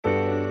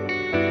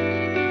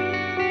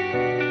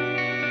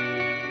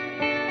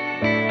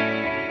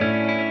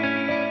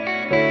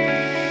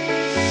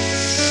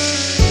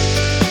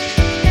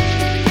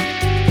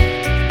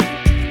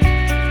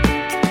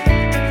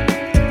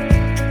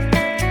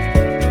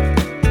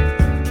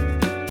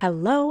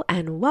Hello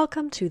and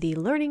welcome to the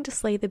Learning to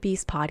Slay the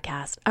Beast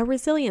podcast, a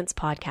resilience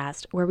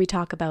podcast where we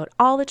talk about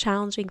all the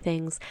challenging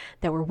things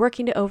that we're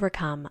working to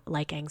overcome,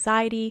 like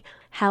anxiety,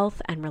 health,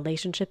 and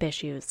relationship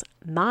issues.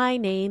 My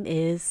name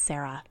is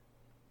Sarah.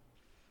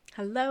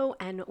 Hello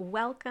and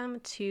welcome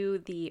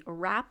to the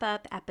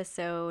wrap-up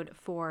episode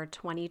for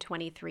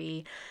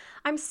 2023.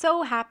 I'm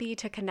so happy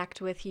to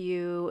connect with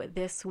you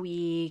this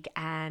week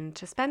and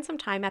to spend some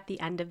time at the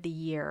end of the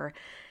year.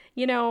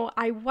 You know,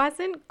 I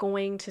wasn't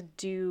going to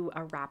do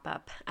a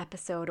wrap-up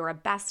episode or a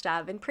best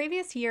of. In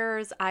previous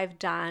years, I've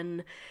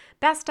done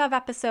best of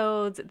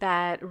episodes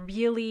that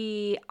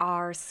really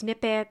are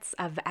snippets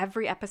of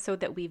every episode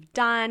that we've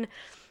done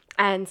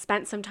and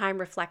spent some time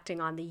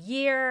reflecting on the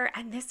year.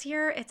 And this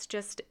year,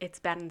 it's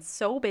been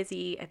so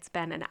busy. It's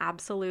been an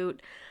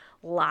absolute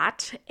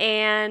lot.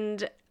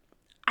 And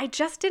I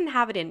just didn't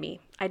have it in me.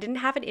 I didn't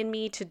have it in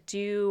me to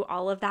do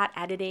all of that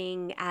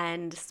editing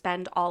and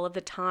spend all of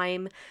the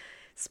time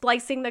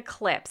splicing the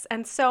clips.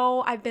 And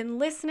so I've been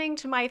listening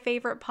to my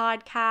favorite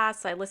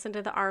podcasts. I listened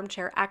to the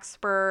Armchair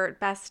Expert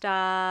Best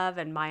Of,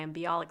 and Mayim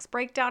Bialik's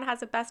Breakdown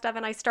has a Best Of,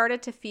 and I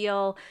started to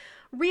feel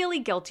really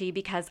guilty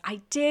because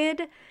I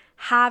did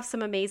have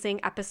some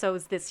amazing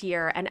episodes this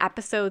year and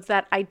episodes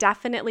that I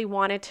definitely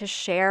wanted to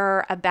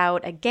share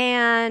about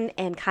again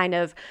and kind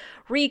of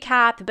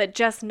recap, but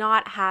just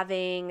not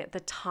having the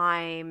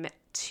time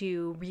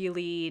to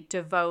really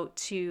devote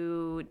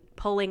to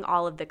pulling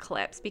all of the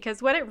clips,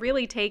 because what it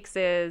really takes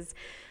is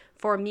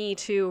for me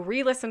to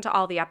re-listen to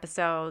all the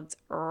episodes,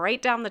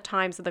 write down the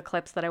times of the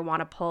clips that I want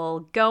to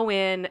pull, go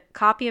in,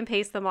 copy and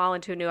paste them all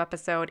into a new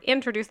episode,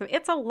 introduce them.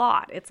 It's a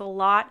lot. It's a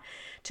lot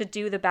to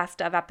do the best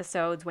of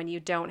episodes when you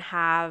don't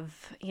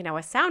have,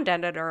 a sound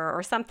editor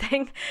or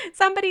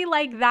somebody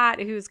like that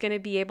who's going to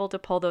be able to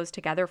pull those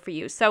together for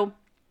you. So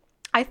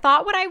I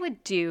thought what I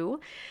would do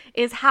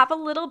is have a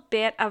little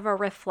bit of a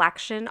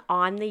reflection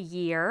on the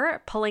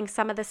year, pulling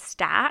some of the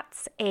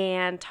stats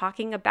and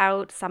talking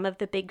about some of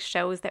the big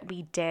shows that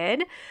we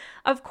did.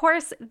 Of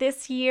course,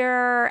 this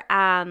year,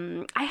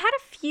 I had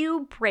a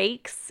few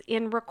breaks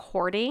in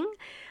recording.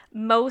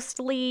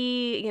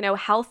 Mostly,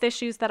 health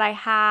issues that I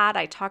had.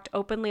 I talked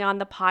openly on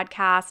the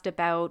podcast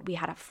about we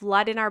had a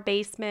flood in our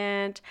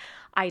basement.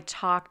 I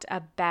talked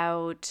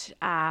about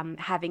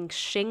having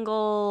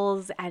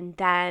shingles and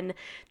then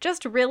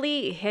just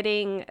really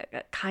hitting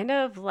kind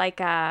of like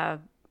a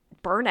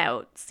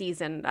burnout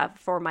season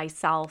for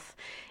myself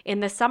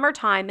in the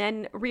summertime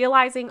and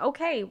realizing,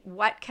 okay,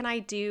 what can I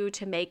do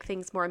to make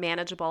things more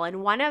manageable?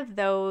 And one of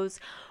those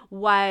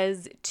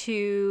was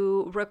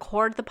to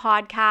record the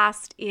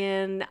podcast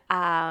in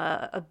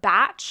a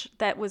batch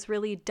that was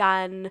really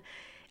done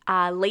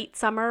late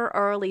summer,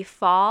 early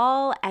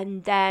fall,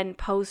 and then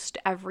post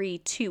every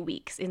 2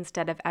 weeks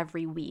instead of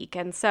every week.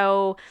 And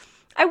so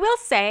I will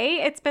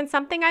say it's been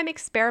something I'm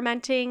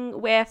experimenting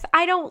with.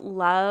 I don't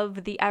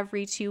love the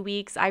every 2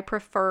 weeks. I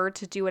prefer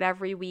to do it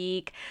every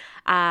week.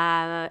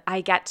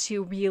 I get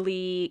to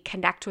really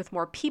connect with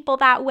more people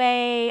that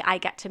way. I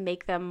get to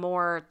make them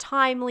more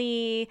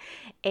timely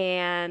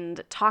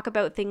and talk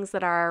about things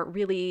that are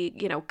really,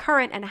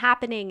 current and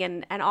happening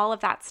and all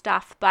of that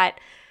stuff. But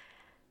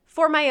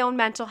for my own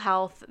mental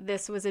health,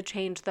 this was a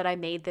change that I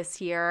made this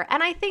year.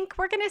 And I think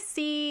we're going to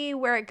see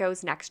where it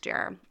goes next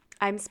year.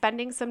 I'm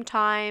spending some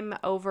time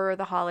over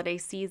the holiday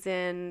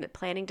season,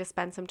 planning to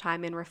spend some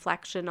time in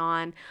reflection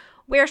on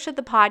where should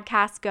the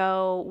podcast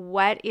go?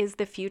 What is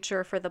the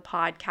future for the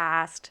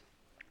podcast?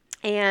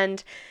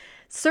 And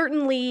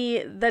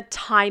certainly the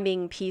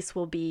timing piece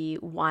will be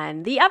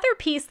one. The other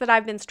piece that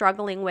I've been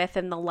struggling with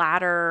in the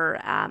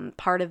latter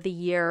part of the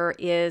year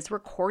is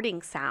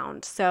recording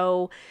sound.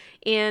 So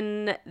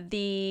in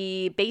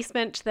the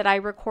basement that I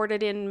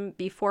recorded in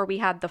before we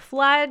had the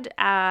flood,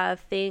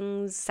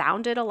 things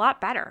sounded a lot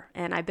better.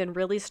 And I've been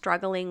really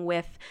struggling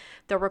with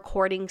the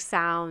recording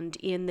sound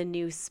in the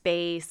new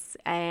space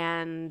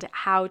and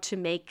how to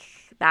make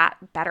that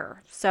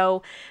better.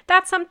 So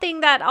that's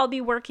something that I'll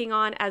be working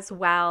on as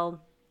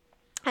well.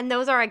 And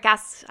those are, I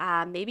guess,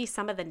 maybe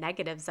some of the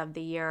negatives of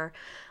the year,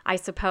 I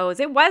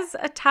suppose. It was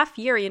a tough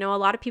year. A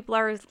lot of people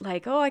are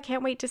like, oh, I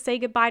can't wait to say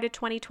goodbye to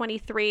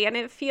 2023. And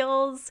it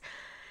feels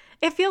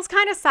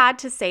kind of sad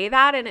to say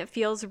that. And it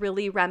feels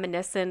really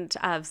reminiscent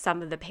of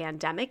some of the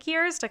pandemic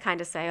years to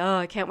kind of say, oh,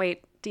 I can't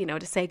wait,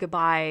 to say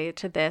goodbye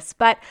to this.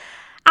 But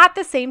at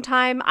the same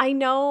time, I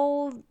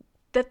know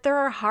that there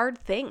are hard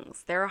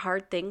things. There are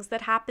hard things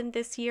that happened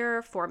this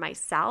year for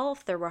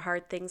myself. There were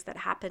hard things that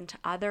happened to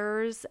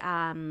others.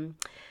 And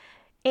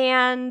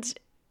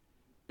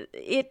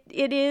it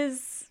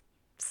is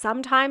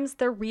sometimes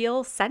the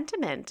real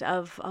sentiment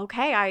of,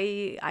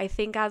 okay, I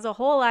think as a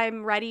whole,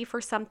 I'm ready for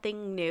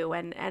something new.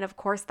 And of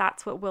course,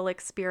 that's what we'll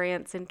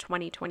experience in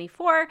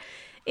 2024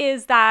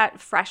 is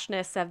that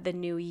freshness of the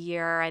new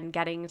year and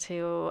getting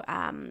to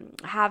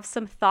have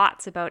some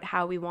thoughts about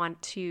how we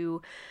want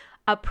to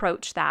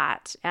approach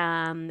that.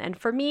 And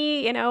for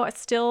me,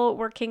 still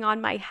working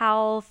on my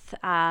health.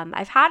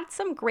 I've had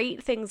some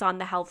great things on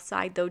the health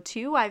side though,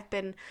 too. I've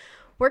been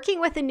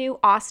working with a new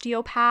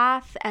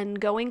osteopath and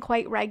going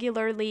quite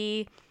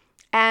regularly.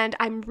 And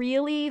I'm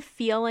really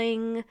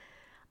feeling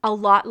a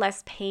lot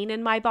less pain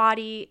in my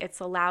body. It's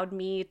allowed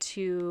me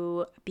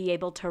to be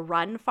able to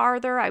run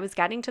farther. I was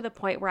getting to the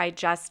point where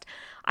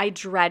I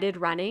dreaded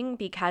running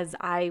because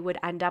I would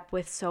end up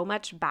with so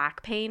much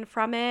back pain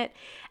from it.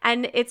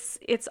 And it's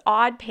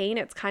odd pain.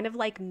 It's kind of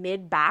like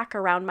mid back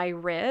around my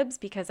ribs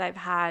because I've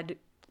had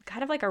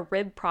kind of like a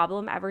rib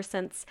problem ever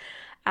since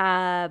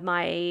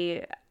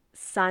my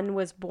son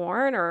was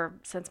born, or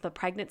since the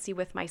pregnancy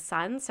with my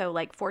son. So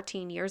like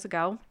 14 years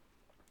ago.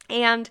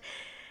 And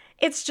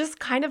it's just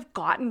kind of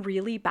gotten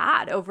really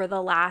bad over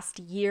the last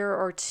year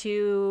or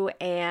two,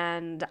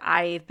 and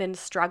I've been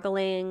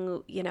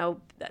struggling.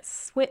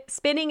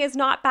 Spinning is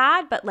not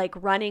bad, but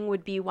like running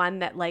would be one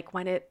that, like,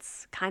 when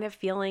it's kind of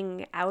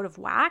feeling out of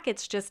whack,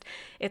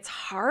 it's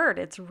hard.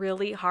 It's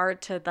really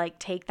hard to like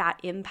take that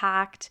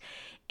impact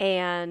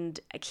and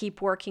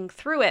keep working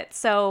through it.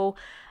 So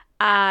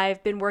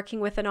I've been working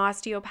with an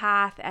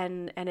osteopath,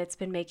 and it's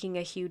been making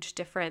a huge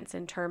difference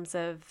in terms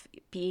of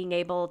being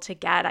able to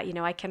get,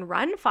 I can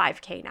run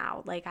 5K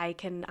now. Like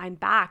I'm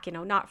back,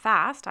 not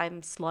fast.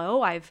 I'm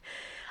slow. I've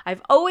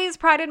always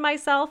prided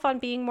myself on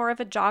being more of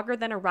a jogger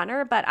than a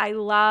runner, but I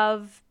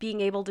love being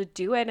able to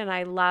do it. And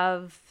I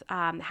love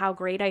how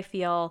great I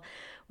feel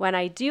when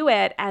I do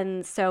it.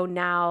 And so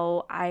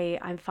now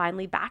I'm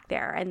finally back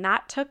there. And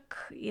that took,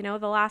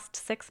 the last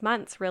 6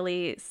 months,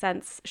 really,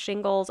 since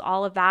shingles,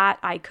 all of that.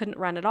 I couldn't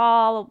run at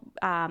all.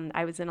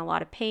 I was in a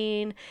lot of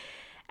pain,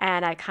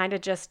 and I kind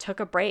of just took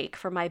a break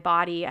from my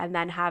body, and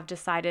then have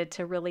decided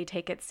to really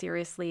take it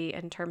seriously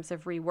in terms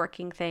of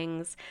reworking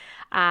things.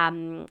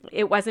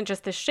 It wasn't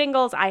just the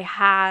shingles. I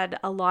had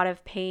a lot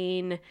of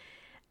pain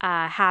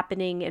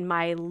happening in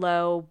my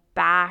low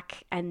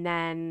back and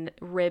then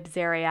ribs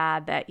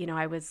area that,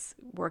 I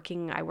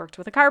worked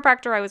with a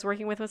chiropractor, I was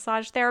working with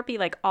massage therapy,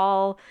 like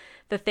all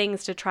the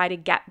things to try to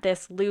get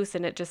this loose.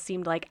 And it just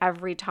seemed like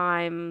every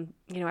time,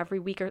 every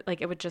week, or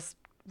like it would just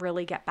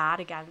really get bad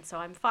again. So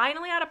I'm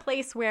finally at a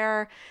place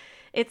where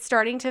it's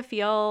starting to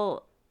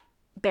feel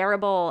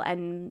bearable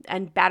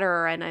and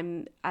better.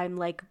 And I'm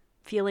like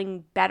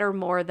feeling better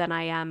more than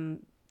I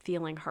am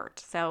feeling hurt.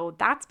 So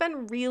that's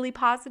been really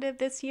positive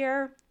this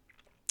year.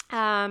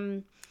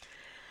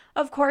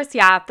 Of course,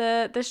 yeah,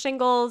 the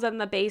shingles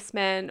and the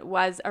basement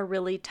was a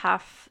really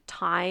tough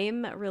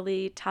time, a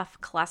really tough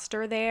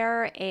cluster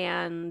there.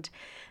 And,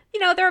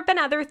 there have been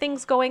other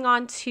things going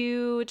on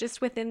too,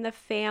 just within the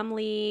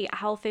family,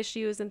 health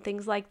issues and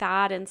things like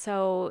that. And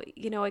so,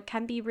 it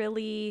can be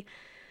really,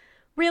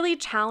 really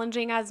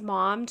challenging as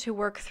mom to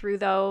work through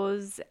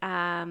those.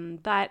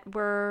 But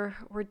we're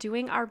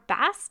doing our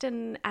best,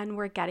 and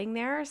we're getting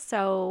there.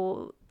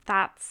 So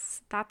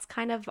that's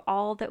kind of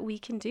all that we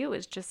can do,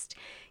 is just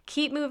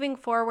keep moving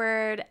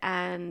forward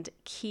and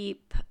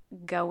keep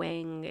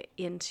going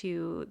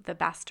into the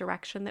best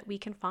direction that we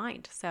can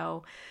find.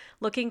 So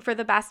looking for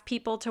the best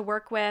people to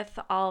work with,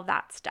 all of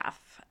that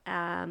stuff.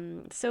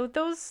 So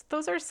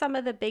those are some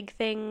of the big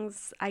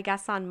things, I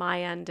guess, on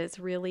my end, is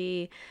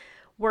really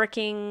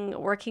working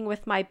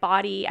with my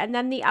body. And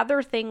then the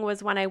other thing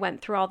was, when I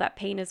went through all that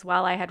pain as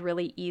well, I had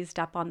really eased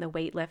up on the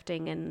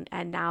weightlifting,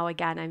 and now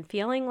again I'm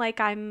feeling like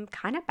I'm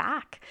kind of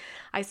back.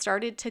 I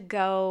started to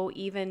go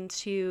even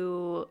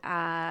to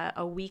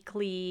a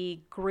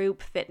weekly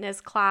group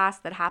fitness class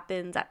that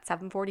happens at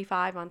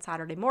 7:45 on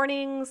Saturday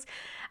mornings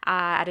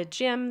at a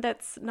gym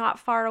that's not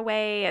far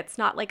away. It's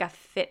not like a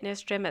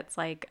fitness gym, it's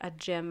like a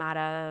gym at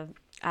a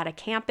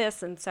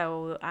campus. And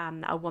so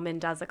a woman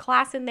does a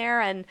class in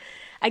there. And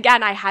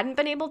again, I hadn't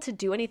been able to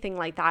do anything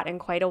like that in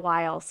quite a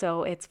while.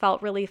 So it's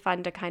felt really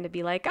fun to kind of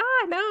be like,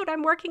 I'm out,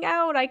 I'm working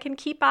out, I can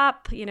keep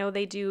up.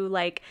 They do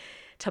like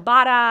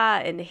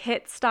Tabata and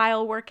HIIT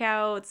style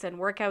workouts and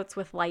workouts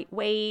with light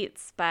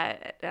weights,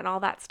 and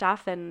all that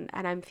stuff. And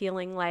I'm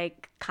feeling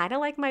like kind of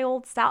like my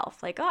old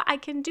self, like, I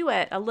can do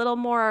it, a little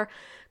more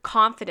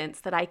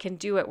confidence that I can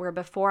do it, where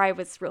before I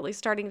was really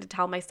starting to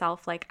tell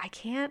myself like, I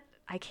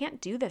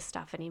can't do this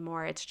stuff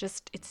anymore.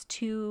 It's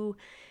too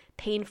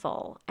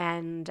painful.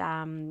 And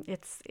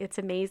it's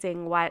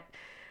amazing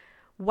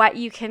what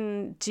you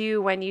can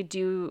do when you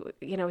do,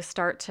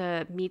 start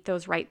to meet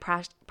those right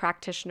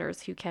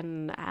practitioners who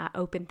can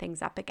open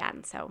things up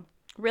again. So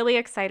really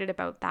excited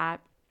about that.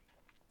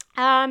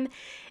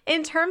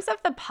 In terms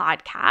of the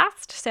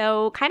podcast,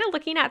 so kind of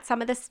looking at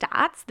some of the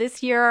stats,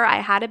 this year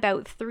I had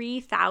about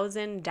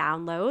 3,000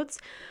 downloads,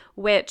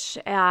 which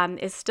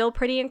is still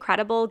pretty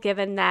incredible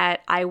given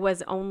that I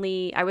was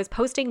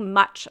posting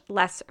much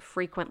less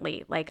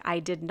frequently. Like, I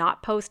did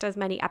not post as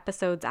many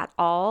episodes at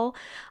all.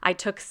 I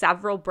took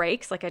several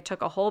breaks. Like, I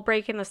took a whole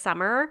break in the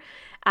summer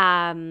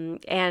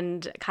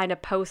and kind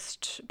of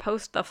post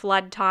the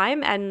flood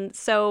time. And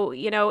so,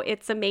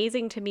 it's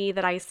amazing to me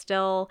that I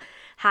still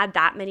had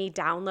that many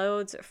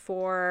downloads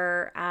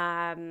for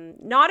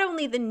not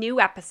only the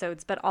new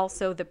episodes, but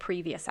also the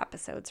previous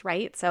episodes,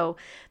 right? So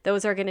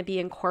those are going to be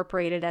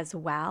incorporated as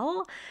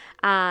well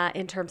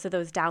in terms of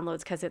those downloads,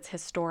 because it's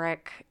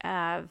historic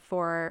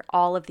for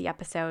all of the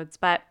episodes.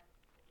 But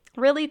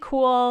really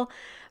cool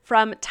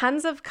from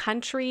tons of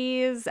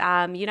countries.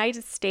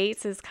 United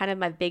States is kind of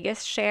my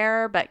biggest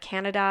share, but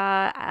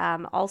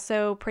Canada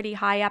also pretty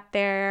high up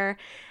there.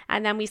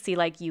 And then we see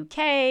like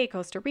UK,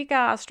 Costa Rica,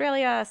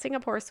 Australia,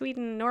 Singapore,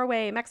 Sweden,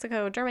 Norway,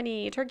 Mexico,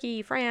 Germany,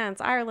 Turkey, France,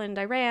 Ireland,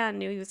 Iran,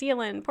 New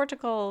Zealand,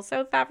 Portugal,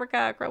 South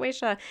Africa,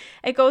 Croatia.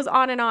 It goes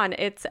on and on.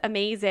 It's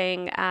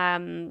amazing.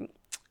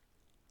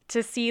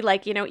 To see,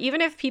 like,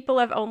 even if people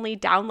have only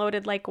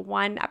downloaded like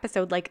one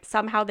episode, like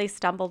somehow they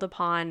stumbled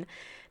upon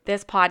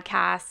this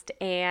podcast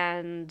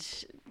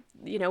and,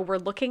 we're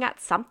looking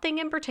at something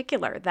in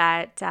particular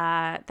that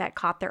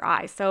caught their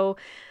eye. So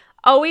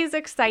always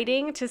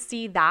exciting to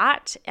see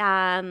that.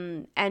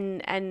 And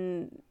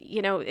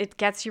it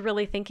gets you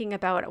really thinking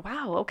about,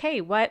 wow,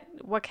 okay, what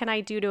can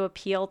I do to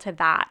appeal to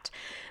that?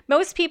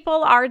 Most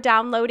people are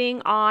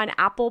downloading on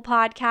Apple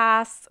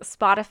Podcasts.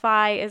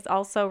 Spotify is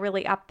also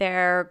really up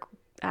there.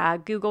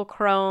 Google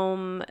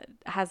Chrome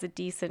has a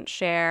decent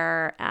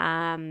share,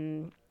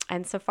 and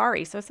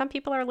Safari. So some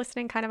people are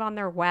listening kind of on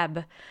their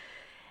web.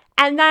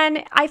 And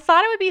then I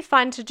thought it would be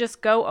fun to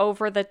just go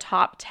over the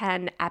top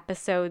 10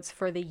 episodes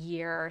for the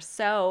year.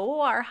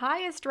 So our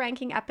highest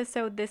ranking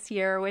episode this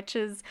year, which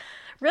is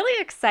really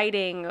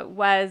exciting,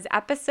 was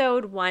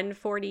episode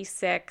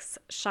 146,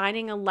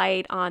 Shining a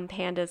Light on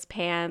Pandas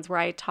Pans, where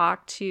I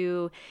talked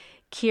to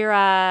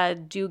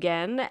Kira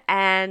Dugan,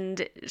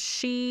 and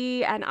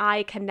she and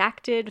I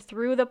connected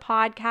through the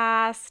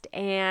podcast,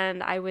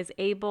 and I was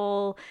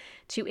able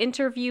to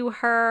interview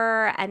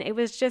her, and it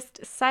was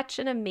just such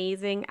an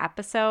amazing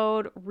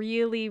episode.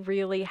 Really,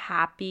 really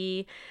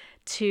happy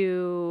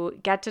to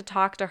get to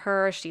talk to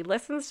her. She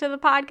listens to the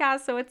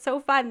podcast, so it's so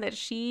fun that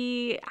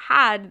she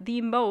had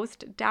the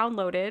most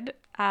downloaded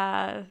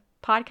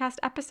podcast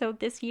episode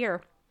this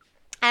year.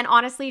 And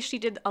honestly, she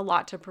did a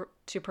lot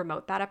to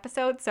promote that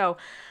episode. So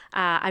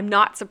I'm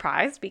not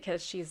surprised,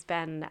 because she's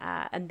been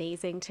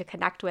amazing to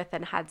connect with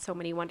and had so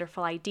many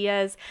wonderful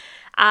ideas.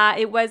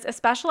 It was a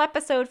special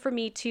episode for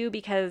me too,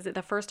 because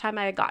the first time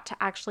I got to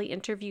actually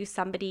interview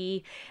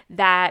somebody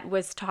that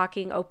was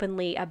talking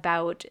openly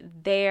about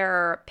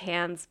their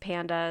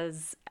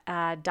pandas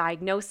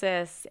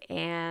diagnosis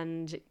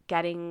and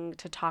getting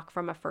to talk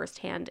from a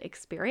firsthand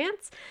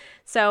experience.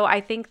 So I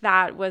think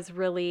that was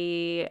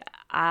really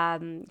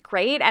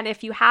great. And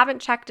if you haven't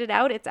checked it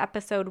out, it's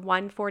episode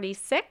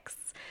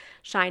 146,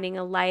 Shining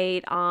a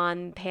Light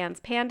on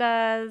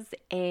Pandas.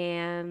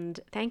 And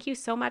thank you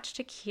so much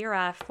to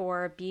Kira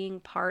for being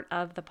part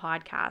of the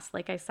podcast.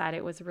 Like I said,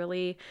 it was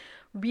really,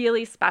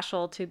 really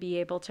special to be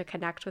able to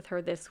connect with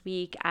her this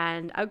week,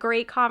 and a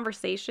great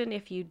conversation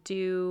if you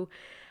do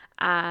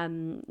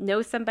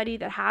know somebody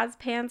that has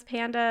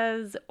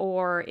pandas,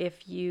 or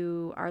if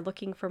you are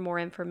looking for more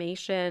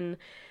information,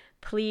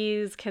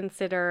 please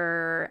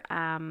consider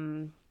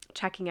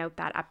checking out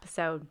that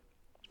episode.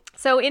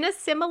 So in a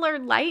similar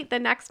light, the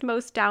next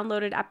most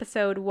downloaded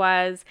episode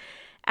was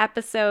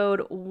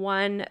episode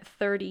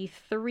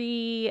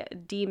 133,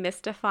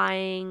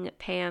 Demystifying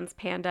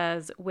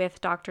Pandas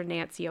with Dr.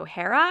 Nancy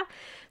O'Hara.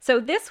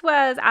 So this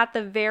was at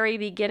the very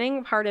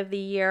beginning part of the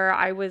year.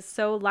 I was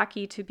so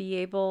lucky to be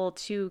able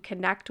to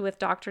connect with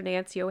Dr.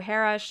 Nancy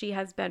O'Hara. She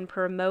has been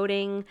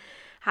promoting,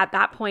 at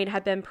that point,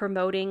 had been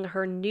promoting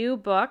her new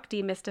book,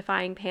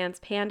 Demystifying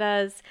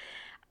Pandas.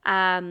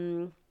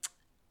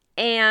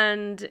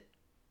 And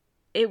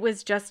it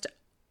was just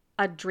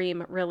a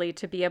dream, really,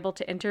 to be able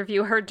to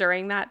interview her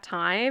during that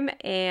time.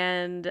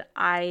 And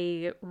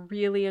I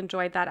really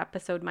enjoyed that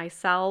episode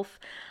myself.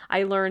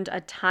 I learned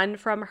a ton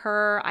from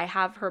her. I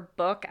have her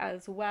book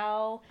as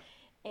well.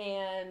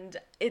 And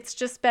it's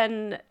just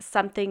been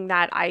something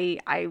that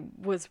I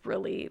was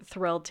really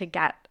thrilled to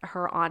get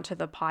her onto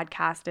the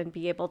podcast and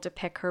be able to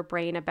pick her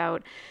brain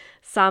about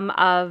some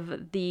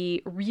of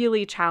the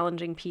really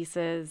challenging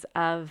pieces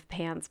of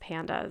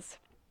pandas.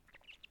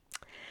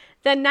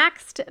 The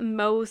next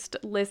most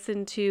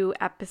listened to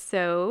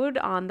episode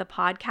on the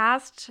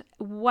podcast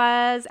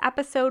was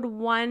episode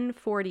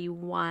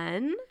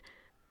 141.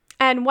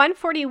 And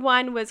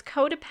 141 was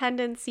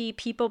Codependency,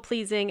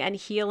 People-Pleasing, and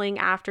Healing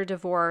After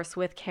Divorce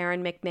with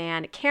Karen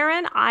McMahon.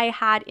 Karen, I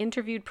had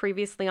interviewed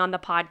previously on the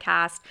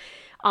podcast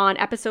on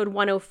episode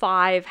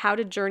 105, How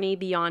to Journey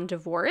Beyond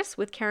Divorce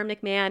with Karen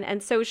McMahon.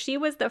 And so she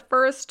was the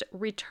first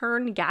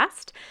return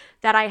guest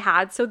that I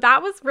had. So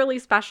that was really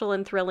special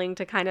and thrilling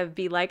to kind of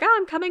be like, oh,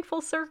 I'm coming full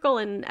circle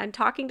and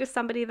talking to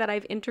somebody that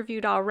I've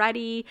interviewed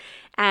already,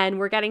 and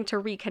we're getting to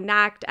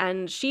reconnect.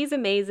 And she's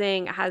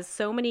amazing, has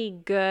so many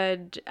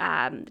good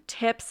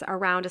tips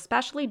around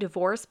especially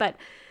divorce, but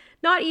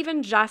not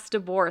even just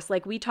divorce.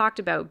 Like, we talked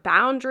about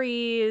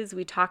boundaries,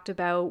 we talked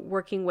about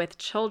working with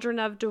children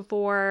of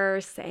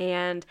divorce,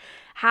 and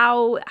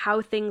how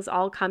things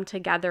all come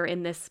together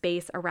in this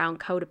space around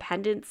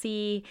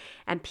codependency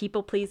and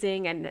people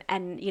pleasing, and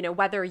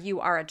whether you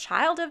are a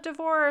child of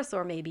divorce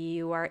or maybe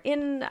you are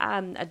in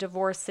a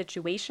divorce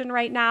situation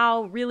right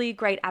now. Really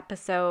great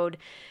episode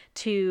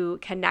to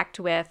connect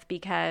with,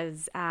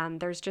 because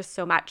there's just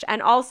so much.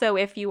 And also,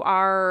 if you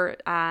are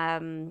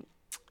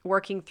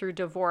working through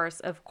divorce,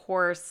 of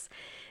course,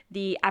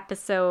 the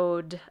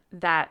episode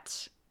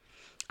that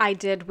I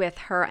did with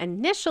her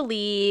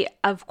initially,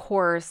 of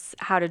course,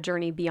 How to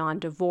Journey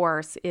Beyond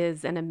Divorce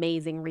is an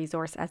amazing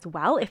resource as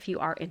well if you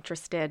are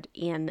interested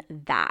in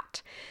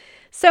that.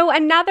 So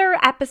another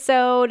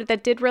episode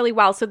that did really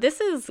well. So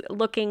this is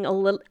looking a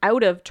little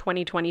out of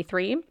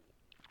 2023,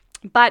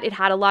 but it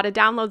had a lot of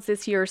downloads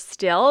this year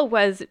still,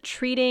 was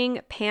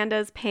Treating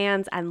Pandas,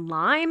 Pans, and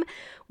Lyme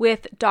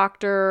with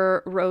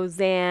Dr.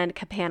 Roseanne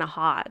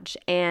Campana-Hodge.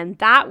 And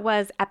that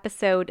was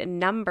episode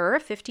number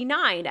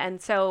 59.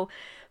 And so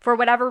for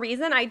whatever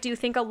reason, I do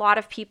think a lot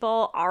of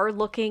people are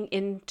looking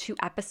into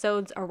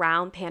episodes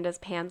around pandas,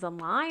 pans, and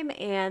Lyme.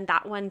 And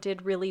that one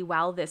did really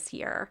well this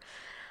year.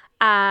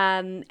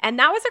 And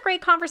that was a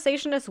great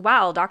conversation as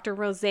well. Dr.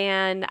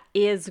 Roseanne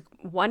is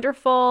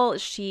wonderful.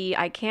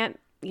 I can't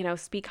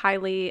speak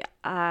highly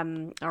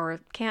or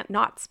can't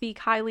not speak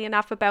highly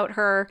enough about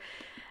her.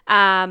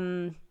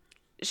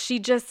 She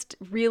just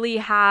really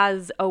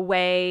has a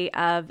way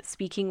of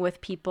speaking with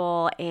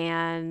people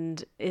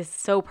and is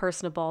so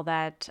personable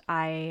that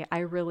I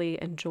really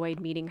enjoyed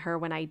meeting her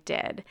when I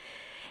did.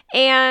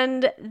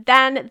 And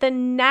then the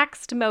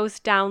next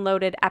most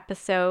downloaded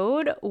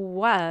episode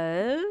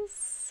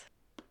was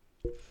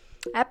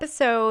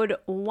episode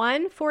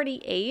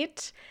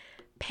 148,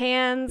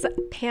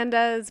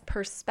 Pandas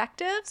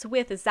Perspectives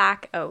with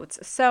Zach Oates.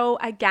 So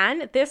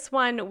again, this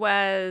one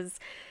was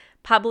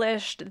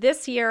published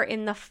this year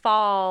in the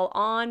fall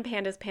on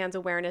Pandas Pans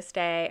Awareness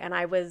Day, and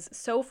I was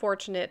so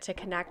fortunate to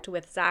connect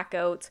with Zach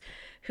Oates,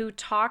 who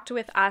talked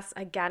with us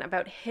again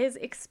about his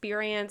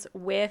experience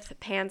with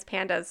Pans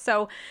Pandas.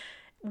 So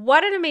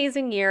what an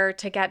amazing year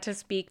to get to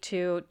speak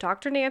to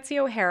Dr. Nancy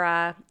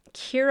O'Hara,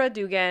 Kira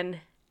Dugan,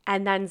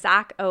 and then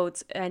Zach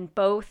Oates, and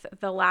both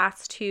the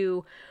last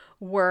two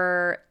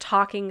were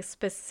talking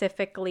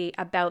specifically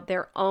about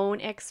their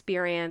own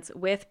experience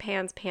with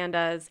Pans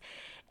Pandas.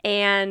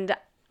 And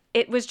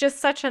it was just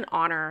such an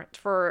honor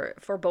for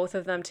both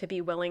of them to be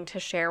willing to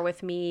share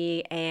with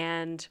me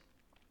and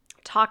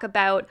talk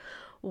about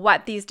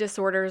what these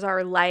disorders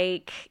are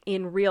like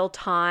in real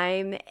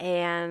time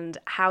and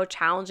how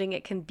challenging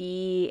it can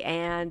be.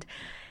 And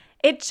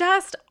it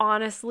just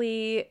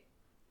honestly,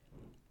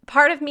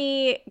 part of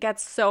me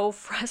gets so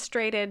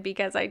frustrated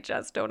because I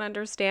just don't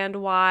understand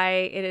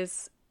why it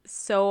is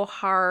so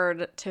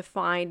hard to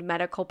find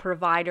medical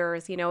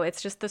providers.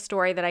 It's just the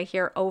story that I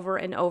hear over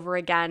and over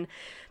again,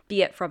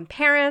 be it from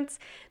parents,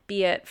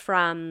 be it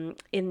from,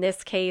 in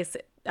this case,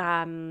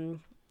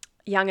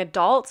 young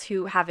adults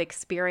who have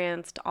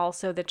experienced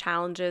also the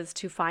challenges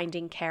to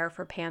finding care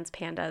for Pans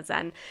Pandas.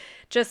 And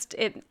just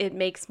it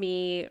makes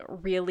me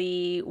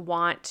really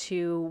want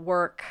to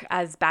work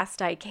as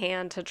best I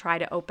can to try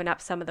to open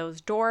up some of those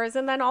doors.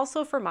 And then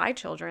also for my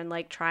children,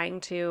 like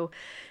trying to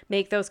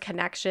make those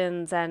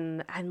connections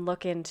and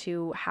look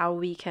into how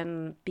we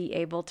can be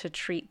able to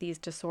treat these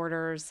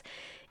disorders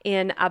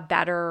in a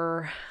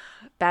better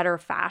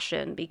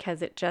fashion,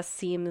 because it just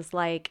seems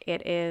like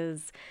it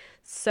is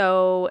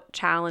so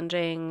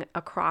challenging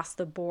across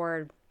the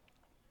board.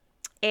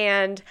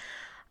 And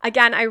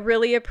again, I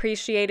really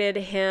appreciated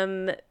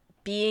him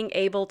being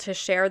able to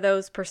share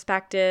those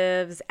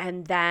perspectives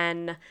and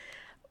then,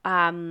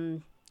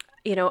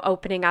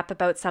 opening up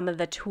about some of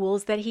the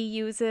tools that he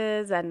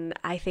uses. And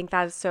I think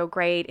that is so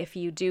great. If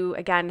you do,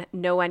 again,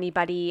 know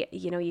anybody,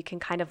 you can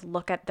kind of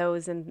look at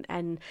those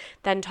and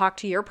then talk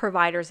to your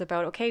providers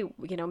about, okay,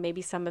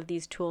 maybe some of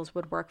these tools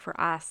would work for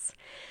us.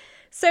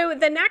 So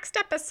the next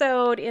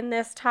episode in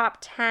this top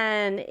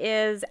 10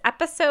 is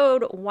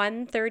episode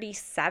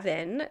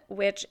 137,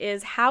 which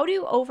is How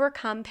to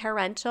Overcome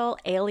Parental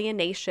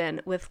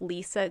Alienation with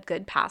Lisa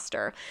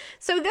Goodpaster.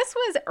 So this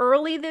was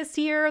early this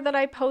year that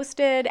I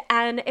posted,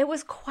 and it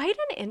was quite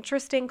an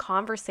interesting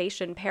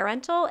conversation.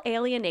 Parental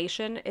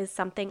alienation is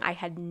something I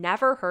had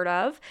never heard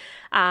of.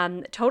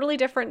 Totally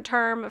different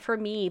term for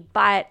me,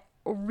 but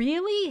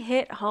really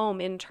hit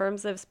home in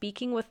terms of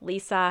speaking with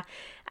Lisa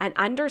and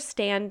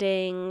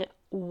understanding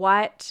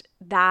what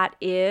that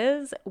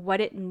is,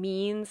 what it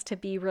means to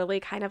be really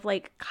kind of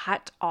like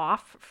cut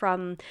off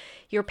from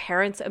your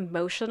parents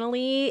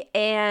emotionally,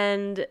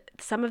 and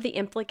some of the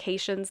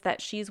implications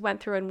that she's went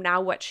through and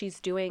now what she's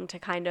doing to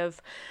kind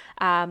of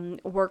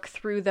work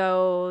through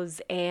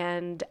those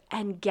and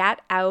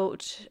get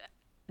out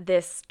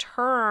this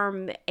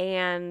term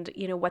and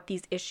what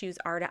these issues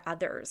are to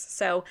others.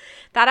 So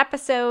that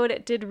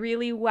episode did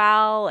really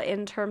well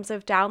in terms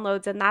of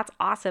downloads, and that's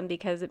awesome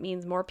because it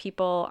means more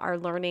people are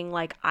learning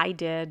like I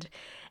did,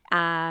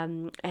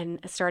 and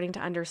starting to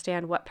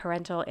understand what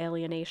parental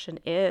alienation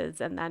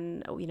is, and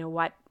then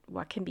what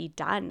can be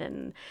done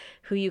and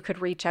who you could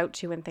reach out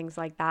to and things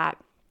like that.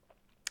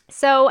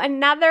 So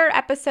another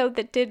episode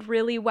that did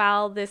really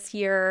well this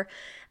year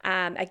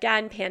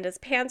Again, Pandas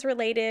Pans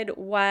related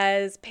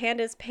was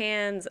Pandas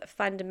Pans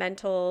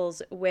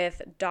Fundamentals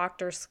with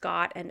Dr.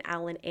 Scott and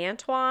Ellen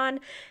Antoine,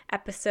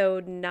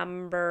 episode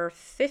number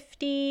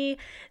 50.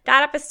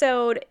 That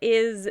episode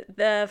is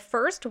the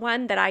first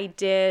one that I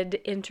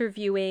did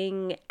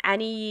interviewing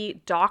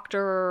any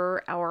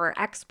doctor or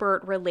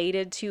expert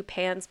related to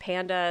Pans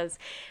Pandas.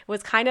 It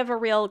was kind of a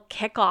real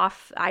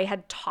kickoff. I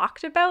had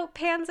talked about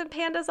Pans and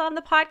Pandas on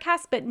the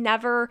podcast, but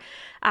never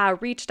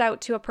reached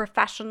out to a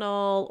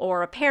professional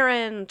or a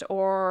parent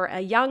or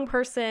a young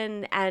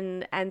person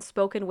and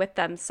spoken with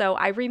them. So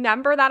I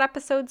remember that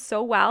episode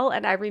so well,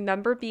 and I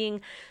remember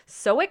being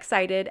so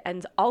excited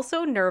and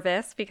also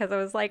nervous because I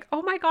was like,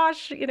 oh my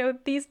gosh,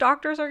 these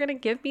doctors are going to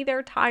give me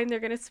their time. They're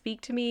going to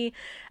speak to me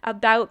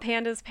about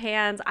Pandas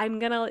Pans. I'm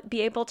going to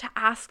be able to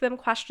ask them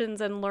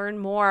questions and learn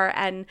more.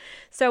 And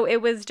so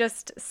it was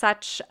just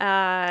such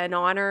an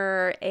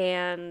honor,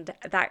 and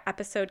that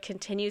episode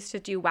continues to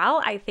do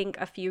well. I think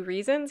a few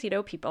reasons,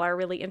 people are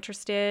really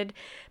interested.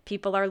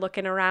 People are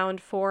looking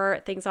around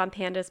for things on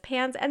Pandas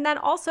Pans. And then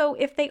also,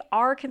 if they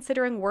are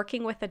considering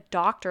working with a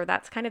doctor,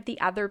 that's kind of the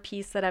other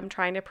piece that I'm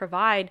trying to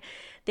provide.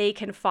 They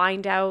can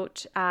find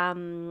out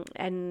and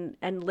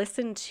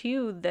listen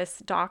to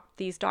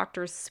these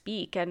doctors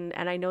speak. And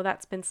I know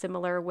that's been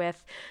similar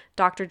with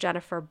Dr.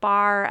 Jennifer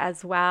Barr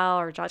as well,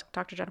 or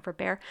Dr. Jennifer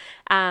Bear,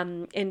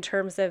 in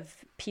terms of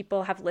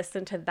people have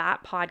listened to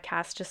that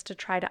podcast just to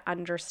try to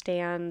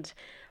understand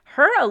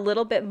her a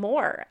little bit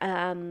more,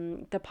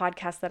 the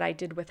podcast that I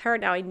did with her.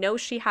 Now, I know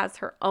she has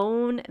her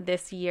own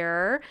this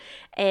year,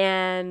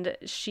 and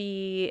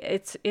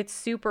it's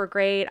super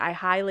great. I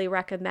highly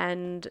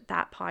recommend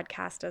that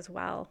podcast as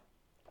well.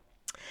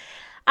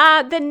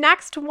 The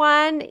next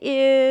one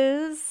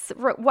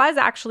was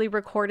actually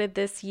recorded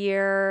this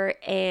year,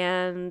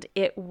 and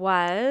it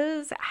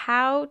was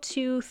How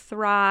to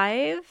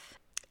Thrive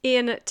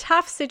in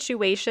Tough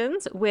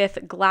Situations with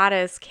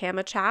Gladys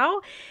Camachow.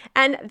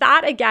 And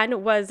that,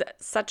 again, was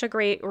such a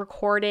great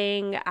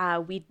recording.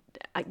 I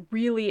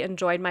really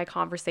enjoyed my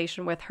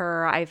conversation with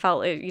her. I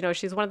felt,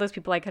 she's one of those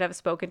people I could have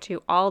spoken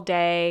to all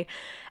day.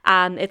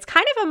 It's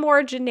kind of a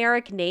more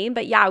generic name,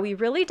 but yeah, we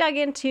really dug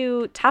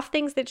into tough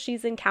things that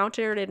she's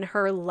encountered in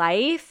her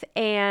life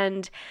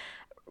and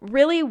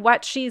really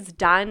what she's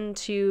done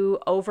to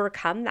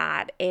overcome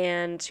that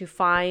and to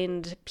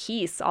find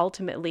peace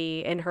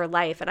ultimately in her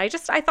life. And I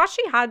thought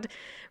she had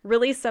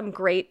really some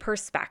great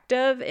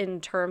perspective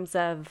in terms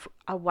of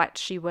what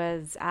she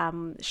was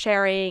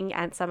sharing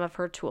and some of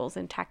her tools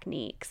and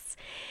techniques.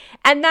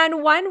 And then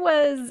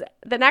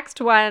the next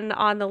one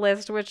on the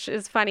list, which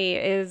is funny,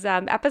 is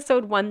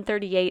episode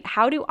 138,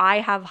 How Do I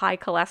Have High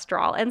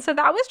Cholesterol? And so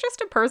that was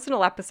just a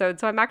personal episode.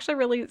 So I'm actually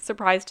really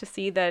surprised to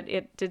see that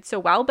it did so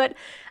well. But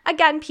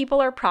again,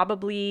 people are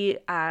probably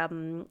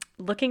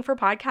looking for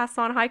podcasts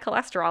on high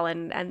cholesterol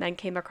and then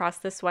came across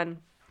this one.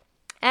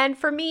 And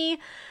for me,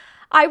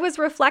 I was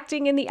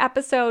reflecting in the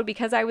episode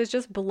because I was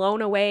just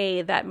blown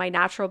away that my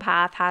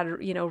naturopath had,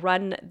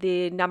 run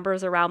the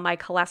numbers around my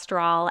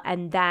cholesterol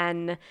and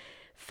then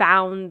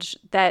found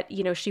that,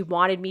 she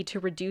wanted me to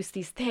reduce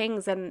these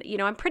things. And,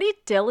 I'm pretty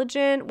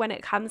diligent when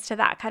it comes to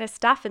that kind of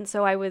stuff. And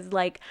so I was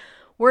like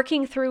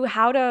working through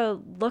how to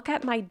look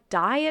at my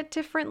diet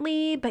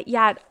differently, but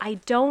yet I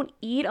don't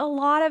eat a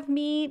lot of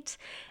meat.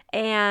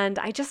 And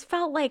I just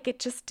felt like it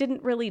just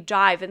didn't really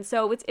jive. And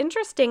so it's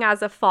interesting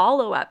as a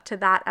follow-up to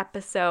that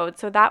episode.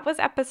 So that was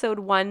episode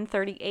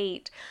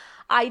 138.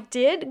 I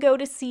did go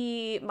to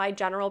see my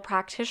general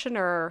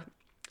practitioner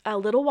a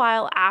little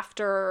while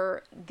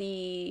after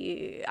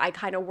I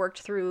kind of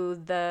worked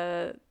through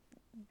the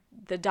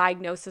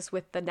diagnosis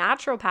with the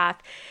naturopath.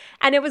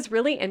 And it was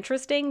really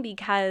interesting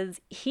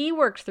because he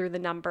worked through the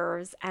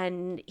numbers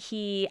and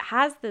he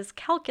has this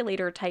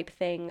calculator type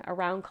thing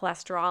around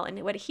cholesterol.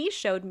 And what he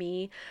showed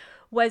me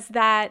was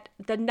that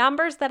the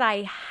numbers that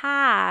I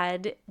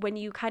had, when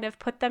you kind of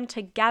put them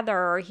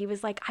together, he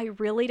was like, I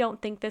really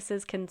don't think this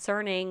is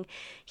concerning.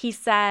 He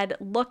said,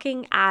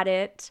 looking at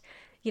it,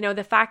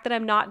 the fact that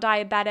I'm not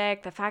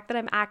diabetic, the fact that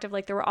I'm active,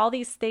 like there were all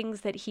these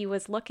things that he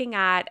was looking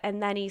at.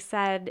 And then he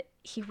said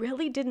he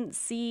really didn't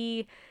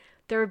see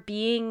there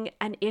being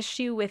an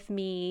issue with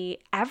me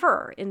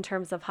ever in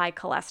terms of high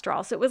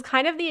cholesterol. So it was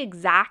kind of the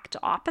exact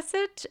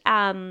opposite.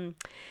 And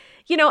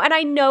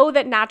I know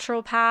that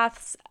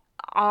naturopaths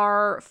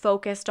are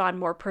focused on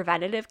more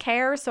preventative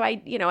care. So I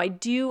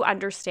do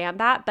understand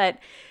that, but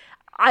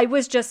I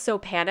was just so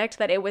panicked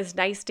that it was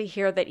nice to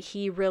hear that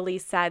he really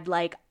said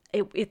like,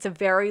 it's a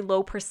very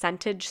low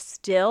percentage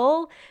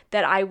still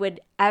that I would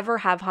ever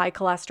have high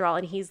cholesterol.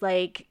 And he's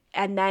like,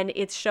 and then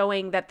it's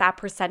showing that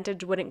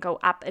percentage wouldn't go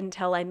up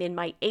until I'm in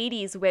my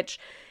 80s, which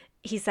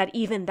he said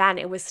even then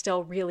it was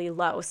still really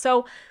low.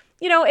 So,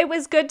 it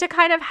was good to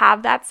kind of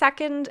have that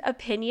second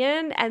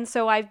opinion. And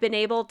so I've been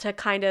able to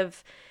kind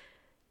of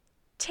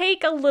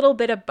take a little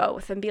bit of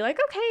both and be like,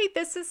 okay,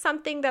 this is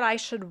something that I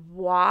should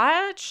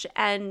watch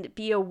and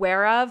be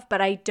aware of,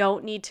 but I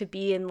don't need to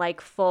be in like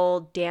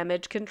full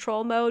damage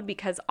control mode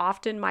because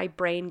often my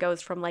brain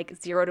goes from like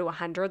 0 to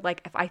 100.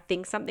 Like if I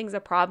think something's a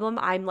problem,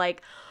 I'm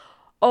like,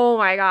 oh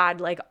my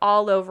God, like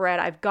all over it.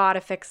 I've got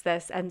to fix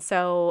this. And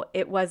so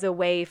it was a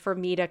way for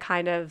me to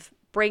kind of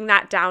bring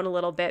that down a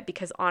little bit,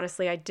 because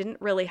honestly, I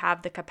didn't really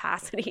have the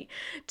capacity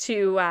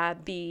to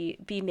be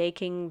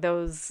making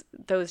those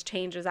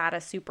changes at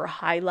a super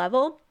high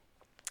level.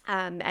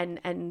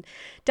 And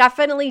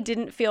definitely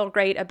didn't feel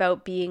great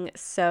about being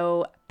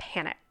so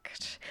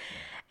panicked.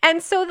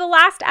 And so the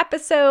last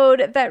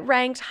episode that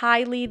ranked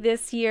highly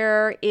this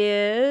year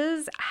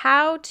is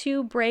How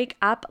to Break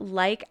Up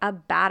Like a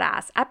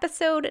Badass,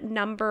 episode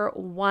number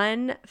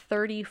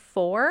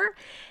 134.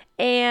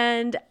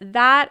 And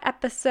that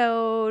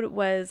episode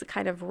was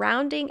kind of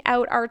rounding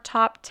out our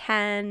top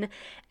 10,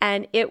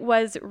 and it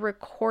was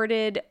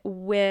recorded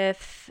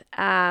with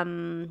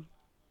Tal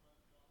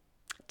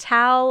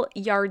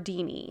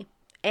Yardini.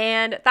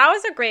 And that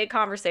was a great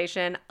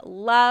conversation.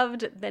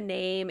 Loved the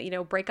name,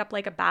 Break Up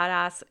Like a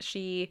Badass.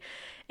 She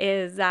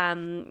was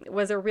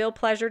a real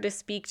pleasure to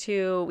speak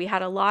to. We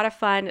had a lot of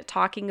fun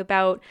talking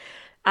about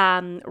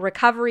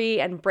recovery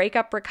and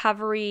breakup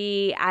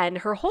recovery, and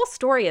her whole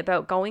story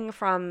about going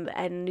from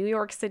a New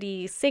York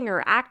City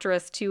singer,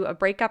 actress, to a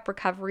breakup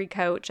recovery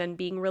coach, and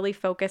being really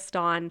focused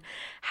on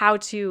how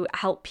to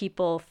help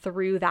people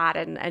through that.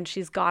 And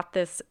she's got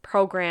this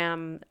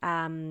program,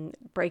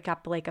 Break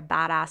Up Like a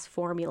Badass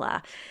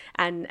formula.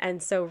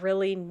 And so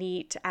really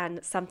neat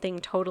and something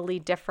totally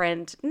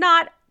different,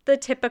 not the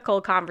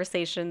typical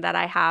conversation that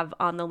I have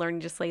on the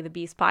Learning to Slay the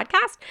Beast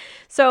podcast.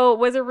 So it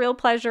was a real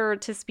pleasure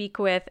to speak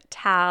with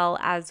Tal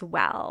as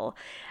well.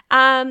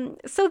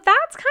 So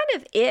that's kind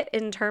of it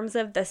in terms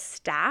of the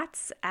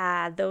stats.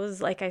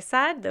 Those, like I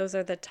said, those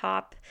are the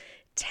top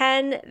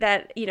 10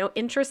 that,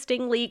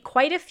 interestingly,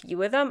 quite a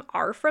few of them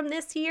are from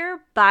this year,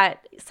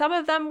 but some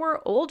of them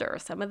were older.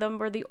 Some of them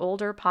were the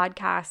older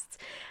podcasts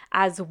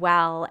as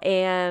well.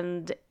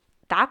 And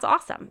that's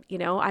awesome.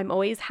 I'm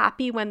always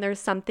happy when there's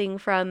something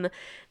from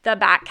the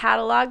back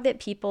catalog that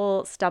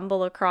people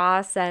stumble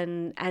across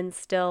and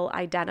still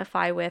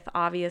identify with,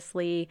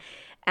 obviously,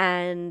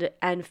 and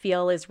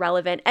feel is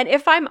relevant. And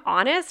if I'm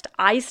honest,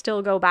 I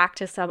still go back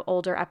to some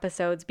older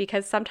episodes,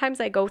 because sometimes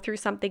I go through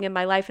something in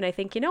my life and I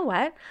think, you know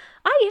what?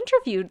 I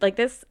interviewed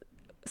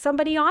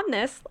somebody on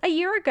this a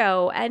year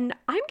ago, and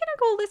I'm going to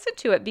go listen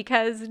to it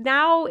because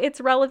now it's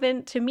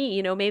relevant to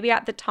me. Maybe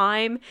at the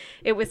time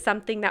it was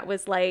something that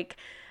was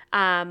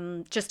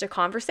just a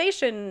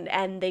conversation,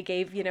 and they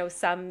gave,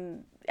 some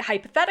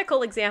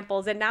hypothetical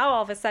examples, and now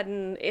all of a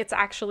sudden it's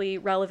actually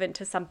relevant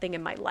to something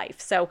in my life.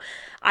 So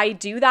I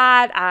do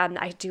that.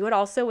 I do it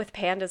also with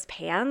Pandas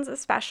Pans,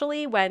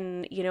 especially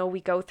when, we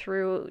go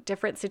through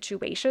different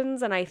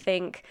situations, and I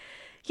think,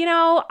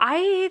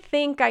 I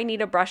think I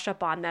need to brush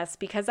up on this,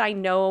 because I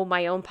know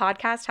my own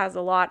podcast has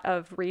a lot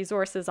of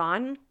resources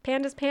on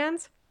Pandas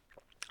Pans.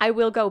 I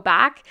will go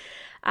back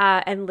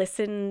and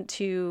listen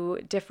to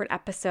different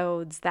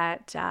episodes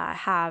that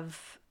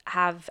have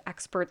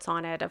experts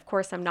on it. Of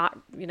course, I'm not,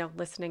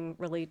 listening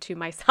really to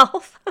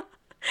myself.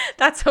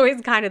 That's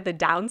always kind of the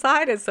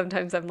downside, is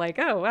sometimes I'm like,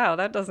 oh, wow,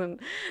 that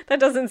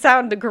doesn't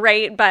sound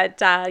great, but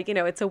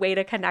it's a way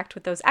to connect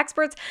with those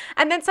experts.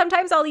 And then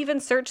sometimes I'll even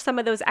search some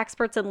of those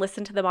experts and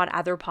listen to them on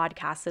other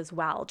podcasts as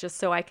well, just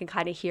so I can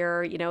kind of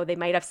hear, they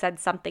might have said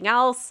something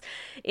else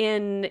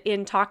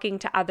in talking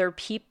to other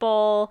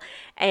people.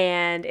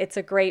 And it's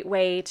a great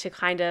way to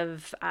kind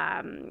of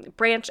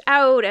branch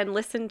out and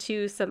listen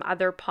to some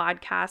other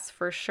podcasts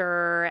for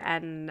sure,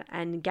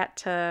 and get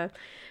to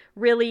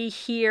really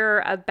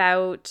hear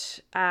about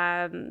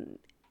a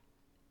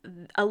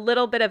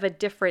little bit of a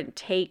different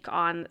take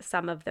on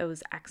some of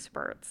those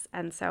experts.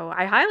 And so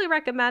I highly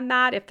recommend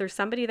that. If there's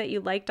somebody that you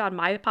liked on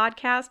my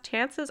podcast,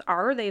 chances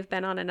are they've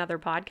been on another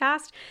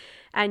podcast,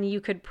 and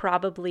you could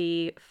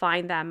probably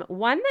find them.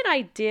 One that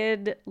I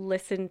did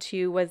listen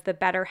to was the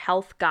Better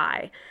Health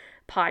Guy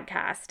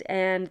podcast,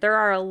 and there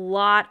are a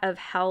lot of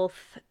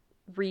health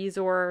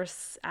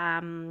resource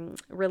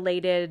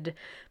related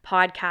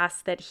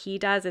podcasts that he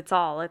does. It's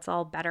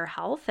all better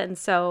health. And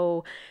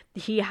so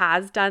he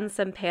has done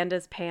some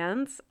Pandas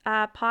Pans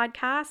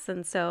podcasts,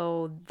 and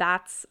so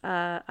that's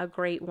a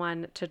great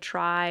one to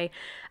try.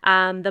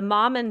 The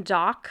Mom and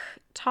Doc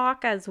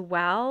Talk as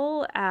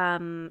well.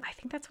 I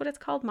think that's what it's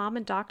called, Mom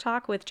and Doc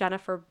Talk, with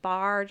Jennifer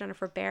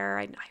Bear.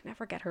 I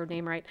never get her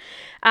name right.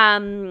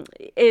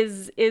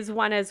 Is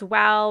one as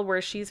well,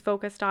 where she's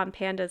focused on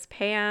Pandas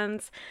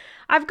Pans.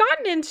 I've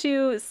gotten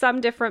into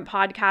some different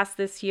podcasts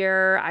this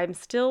year. I'm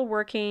still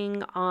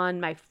working on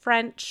my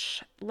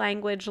French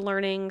language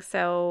learning,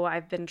 so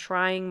I've been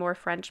trying more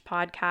French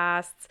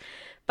podcasts,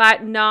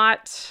 but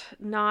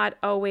not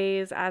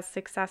always as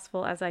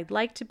successful as I'd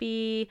like to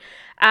be.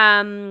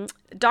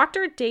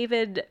 Dr.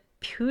 David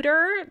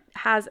Puder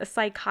has a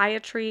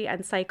psychiatry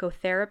and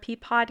psychotherapy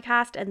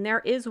podcast, and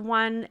there is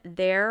one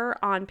there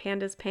on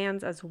Pandas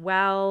Pans as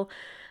well.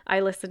 I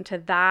listened to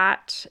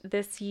that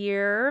this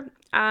year.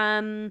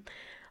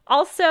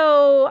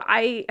 Also,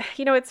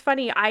 it's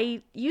funny,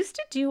 I used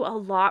to do a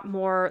lot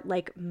more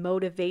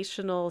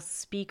motivational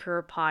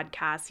speaker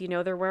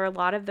podcasts. There were a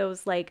lot of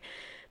those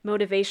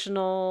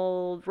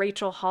motivational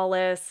Rachel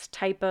Hollis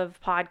type of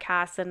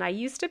podcasts. And I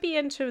used to be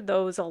into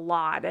those a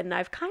lot, and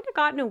I've kind of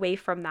gotten away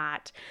from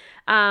that.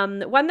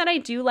 One that I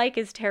do like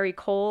is Terry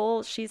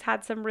Cole. She's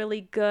had some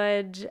really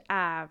good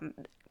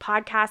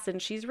podcasts,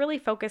 and she's really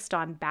focused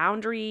on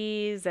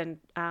boundaries and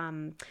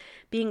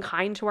being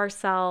kind to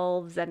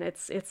ourselves. And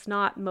it's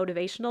not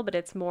motivational, but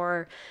it's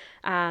more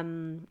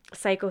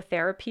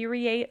psychotherapy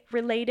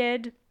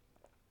related.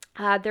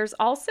 There's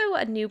also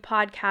a new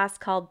podcast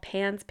called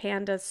Pan's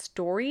Pandas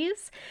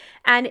Stories,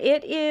 and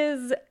it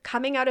is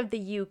coming out of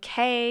the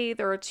UK.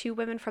 There are 2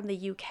 women from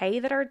the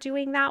UK that are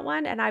doing that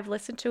one, and I've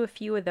listened to a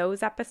few of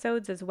those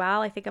episodes as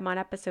well. I think I'm on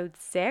episode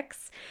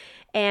 6,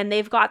 and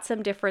they've got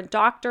some different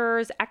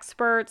doctors,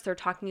 experts. They're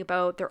talking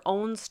about their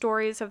own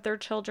stories of their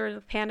children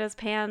with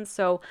pans.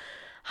 So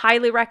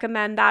highly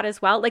recommend that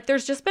as well. Like,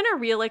 there's just been a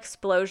real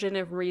explosion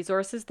of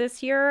resources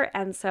this year,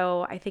 and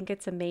so I think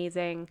it's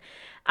amazing.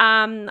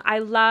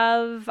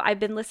 I've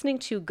been listening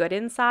to Good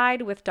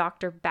Inside with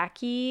Dr.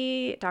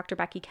 Becky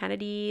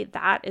Kennedy.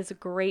 That is a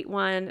great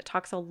one. It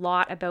talks a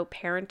lot about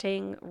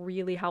parenting,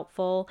 really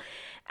helpful.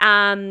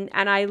 And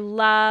I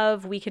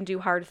love We Can Do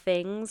Hard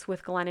Things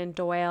with Glennon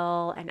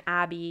Doyle and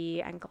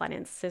Abby and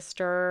Glennon's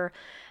sister.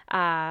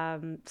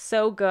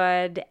 So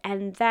good.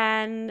 And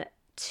then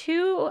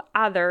 2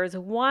 others.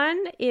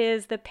 One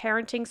is the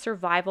Parenting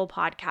Survival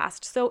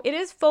podcast. So it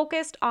is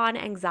focused on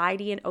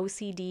anxiety and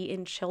OCD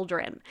in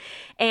children.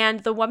 And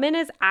the woman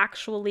is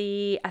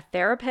actually a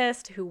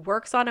therapist who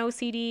works on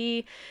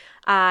OCD.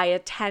 I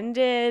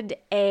attended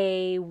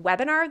a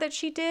webinar that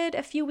she did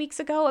a few weeks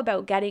ago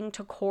about getting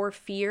to core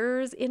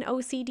fears in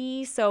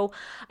OCD. So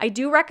I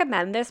do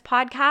recommend this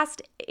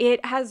podcast.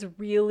 It has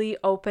really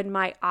opened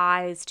my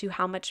eyes to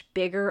how much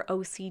bigger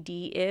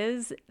OCD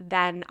is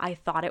than I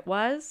thought it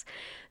was.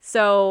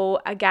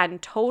 So again,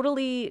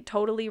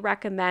 totally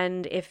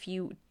recommend if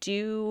you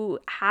do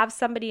have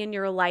somebody in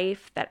your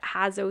life that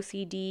has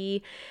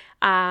OCD,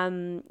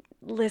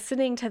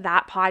 listening to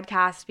that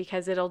podcast,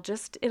 because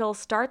it'll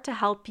start to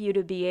help you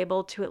to be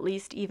able to at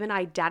least even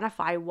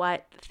identify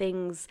what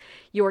things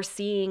you're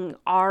seeing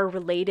are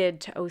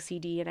related to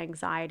OCD and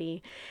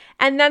anxiety.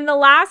 And then the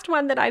last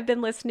one that I've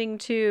been listening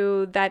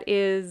to that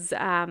is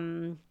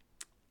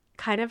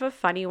kind of a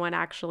funny one,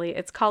 actually.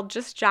 It's called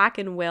Just Jack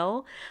and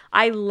Will.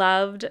 I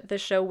loved the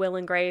show Will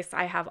and Grace.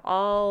 I have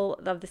all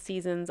of the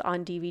seasons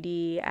on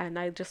DVD, and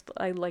I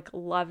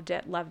loved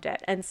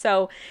it. And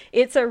so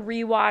it's a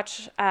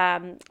rewatch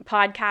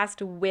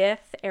podcast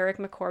with Eric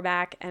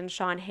McCormack and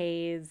Sean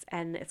Hayes,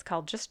 and it's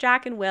called Just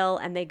Jack and Will,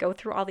 and they go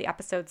through all the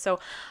episodes. So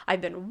I've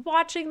been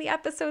watching the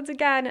episodes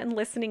again and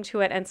listening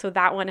to it, and so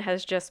that one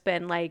has just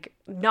been like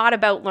not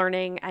about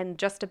learning and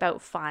just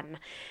about fun.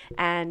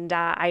 And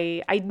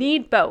I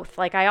need both.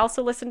 Like, I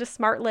also listen to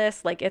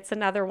Smartless. Like, it's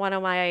another one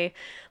of my,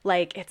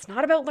 like, it's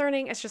not about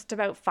learning, it's just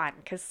about fun.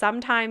 Because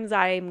sometimes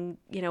I'm,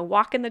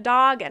 walking the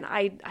dog, and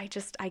I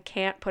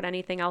can't put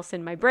anything else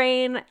in my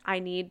brain. I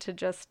need to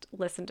just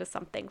listen to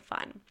something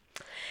fun.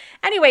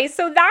 Anyway,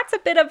 so that's a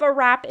bit of a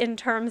wrap in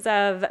terms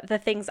of the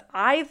things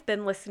I've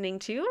been listening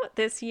to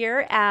this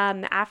year,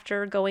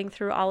 after going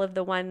through all of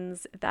the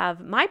ones of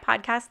my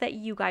podcast that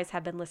you guys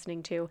have been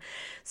listening to.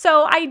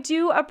 So I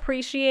do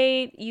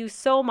appreciate you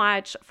so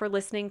much for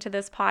listening to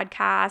this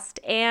podcast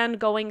and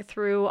going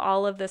through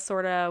all of the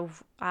sort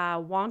of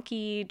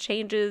wonky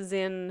changes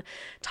in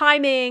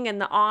timing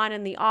and the on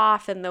and the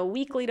off and the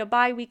weekly to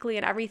bi-weekly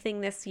and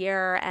everything this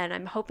year. And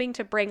I'm hoping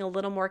to bring a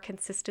little more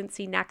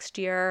consistency next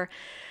year.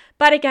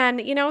 But again,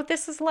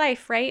 this is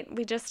life, right?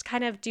 We just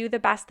kind of do the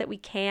best that we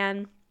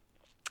can.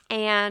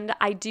 And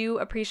I do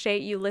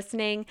appreciate you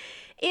listening.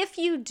 If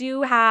you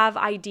do have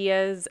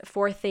ideas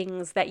for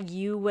things that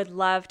you would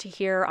love to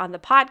hear on the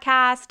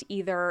podcast,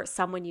 either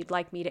someone you'd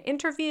like me to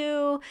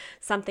interview,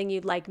 something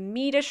you'd like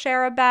me to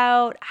share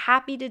about,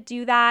 happy to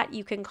do that.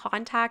 You can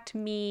contact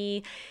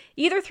me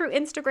either through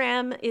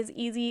Instagram is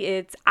easy.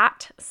 It's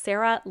at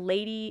Sarah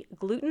Lady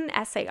Gluten,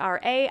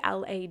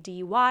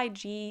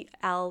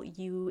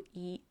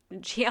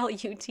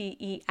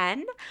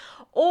 SarahLadyGluten,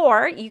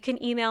 or you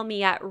can email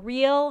me at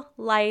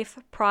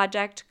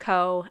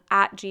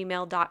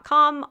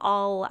reallifeprojectco@gmail.com,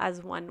 all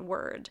as one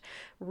word,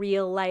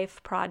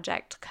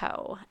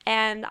 reallifeprojectco.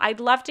 And I'd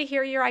love to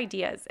hear your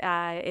ideas.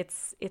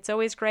 It's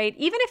always great,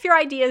 even if your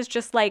idea is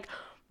just like,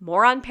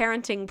 more on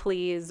parenting,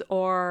 please.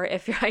 Or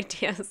if your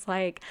idea is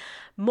like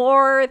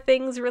more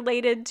things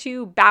related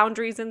to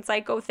boundaries and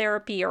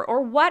psychotherapy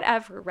or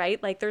whatever,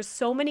 right? Like, there's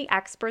so many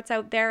experts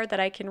out there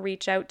that I can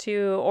reach out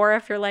to. Or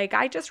if you're like,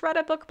 I just read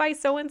a book by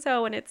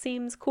so-and-so and it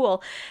seems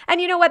cool. And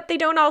you know what? They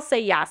don't all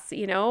say yes.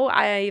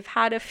 I've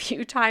had a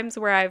few times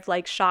where I've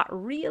like shot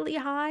really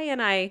high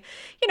and I,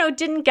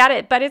 didn't get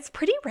it, but it's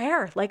pretty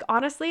rare. Like,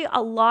 honestly,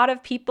 a lot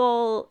of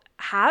people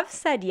have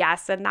said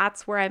yes, and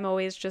that's where I'm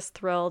always just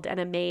thrilled and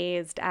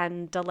amazed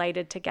and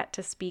delighted to get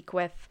to speak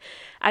with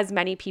as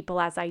many people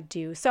as I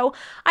do. So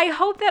I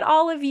hope that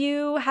all of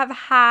you have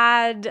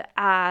had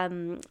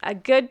a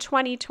good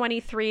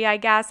 2023, I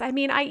guess. I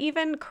mean, I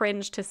even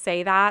cringe to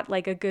say that,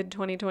 like a good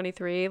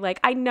 2023.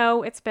 Like, I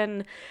know it's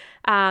been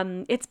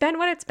it's been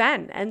what it's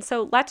been. And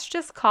so let's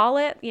just call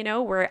it,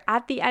 we're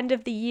at the end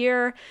of the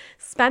year.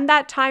 Spend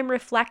that time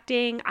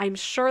reflecting. I'm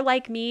sure,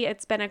 like me,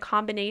 it's been a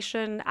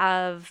combination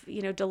of,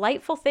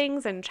 delightful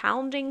things and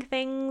challenging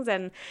things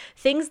and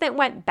things that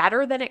went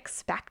better than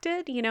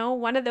expected.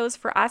 One of those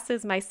for us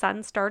is my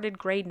son started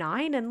grade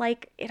 9 and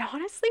it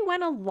honestly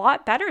went a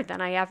lot better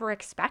than I ever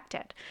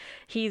expected.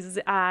 He's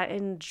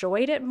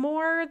enjoyed it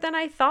more than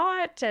I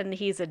thought, and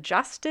he's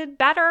adjusted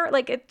better.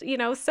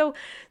 So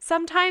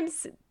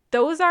sometimes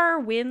those are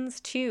wins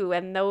too,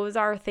 and those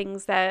are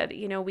things that,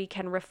 we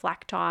can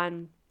reflect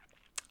on.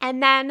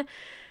 And then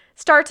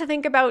start to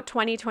think about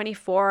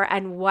 2024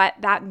 and what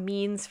that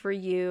means for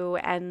you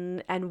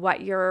and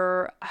what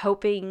you're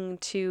hoping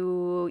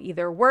to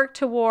either work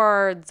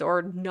towards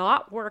or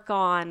not work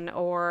on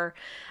or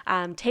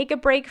take a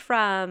break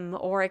from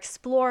or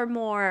explore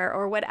more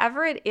or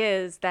whatever it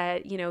is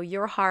that,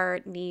 your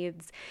heart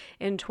needs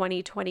in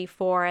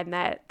 2024 and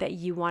that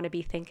you want to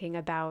be thinking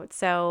about.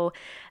 So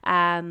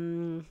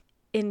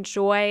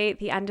enjoy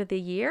the end of the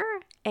year,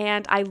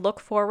 and I look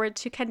forward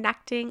to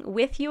connecting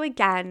with you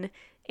again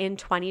in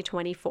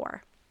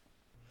 2024.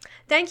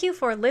 Thank you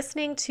for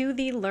listening to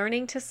the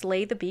Learning to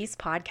Slay the Beast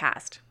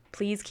podcast.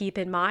 Please keep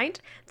in mind,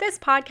 this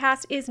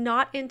podcast is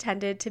not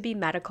intended to be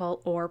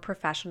medical or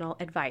professional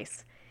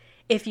advice.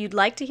 If you'd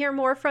like to hear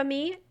more from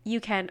me,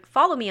 you can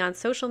follow me on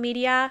social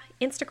media,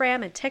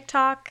 Instagram and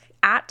TikTok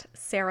at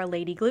Sarah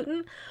Lady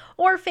Gluten,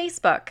 or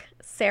Facebook,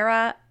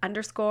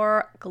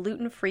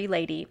 Sarah_gluten-free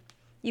lady.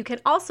 You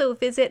can also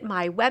visit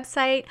my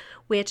website,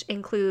 which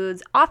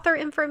includes author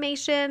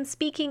information,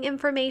 speaking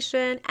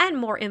information, and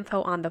more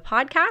info on the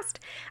podcast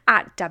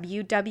at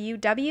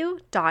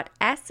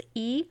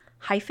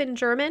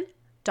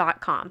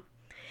www.se-german.com.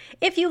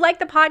 If you like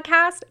the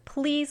podcast,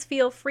 please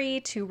feel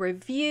free to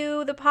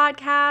review the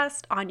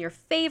podcast on your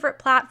favorite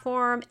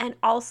platform and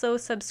also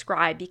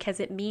subscribe, because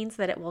it means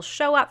that it will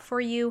show up for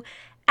you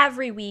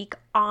every week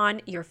on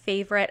your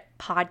favorite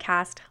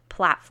podcast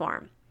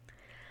platform.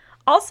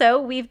 Also,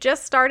 we've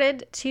just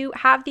started to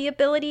have the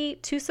ability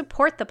to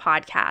support the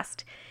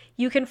podcast.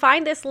 You can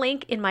find this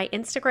link in my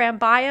Instagram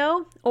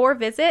bio or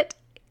visit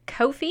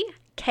Ko-fi,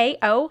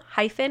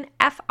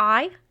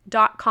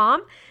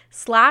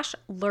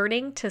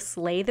 ko-fi.com/learning to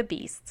slay the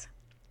beasts.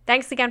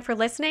 Thanks again for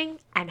listening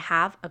and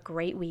have a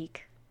great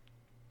week.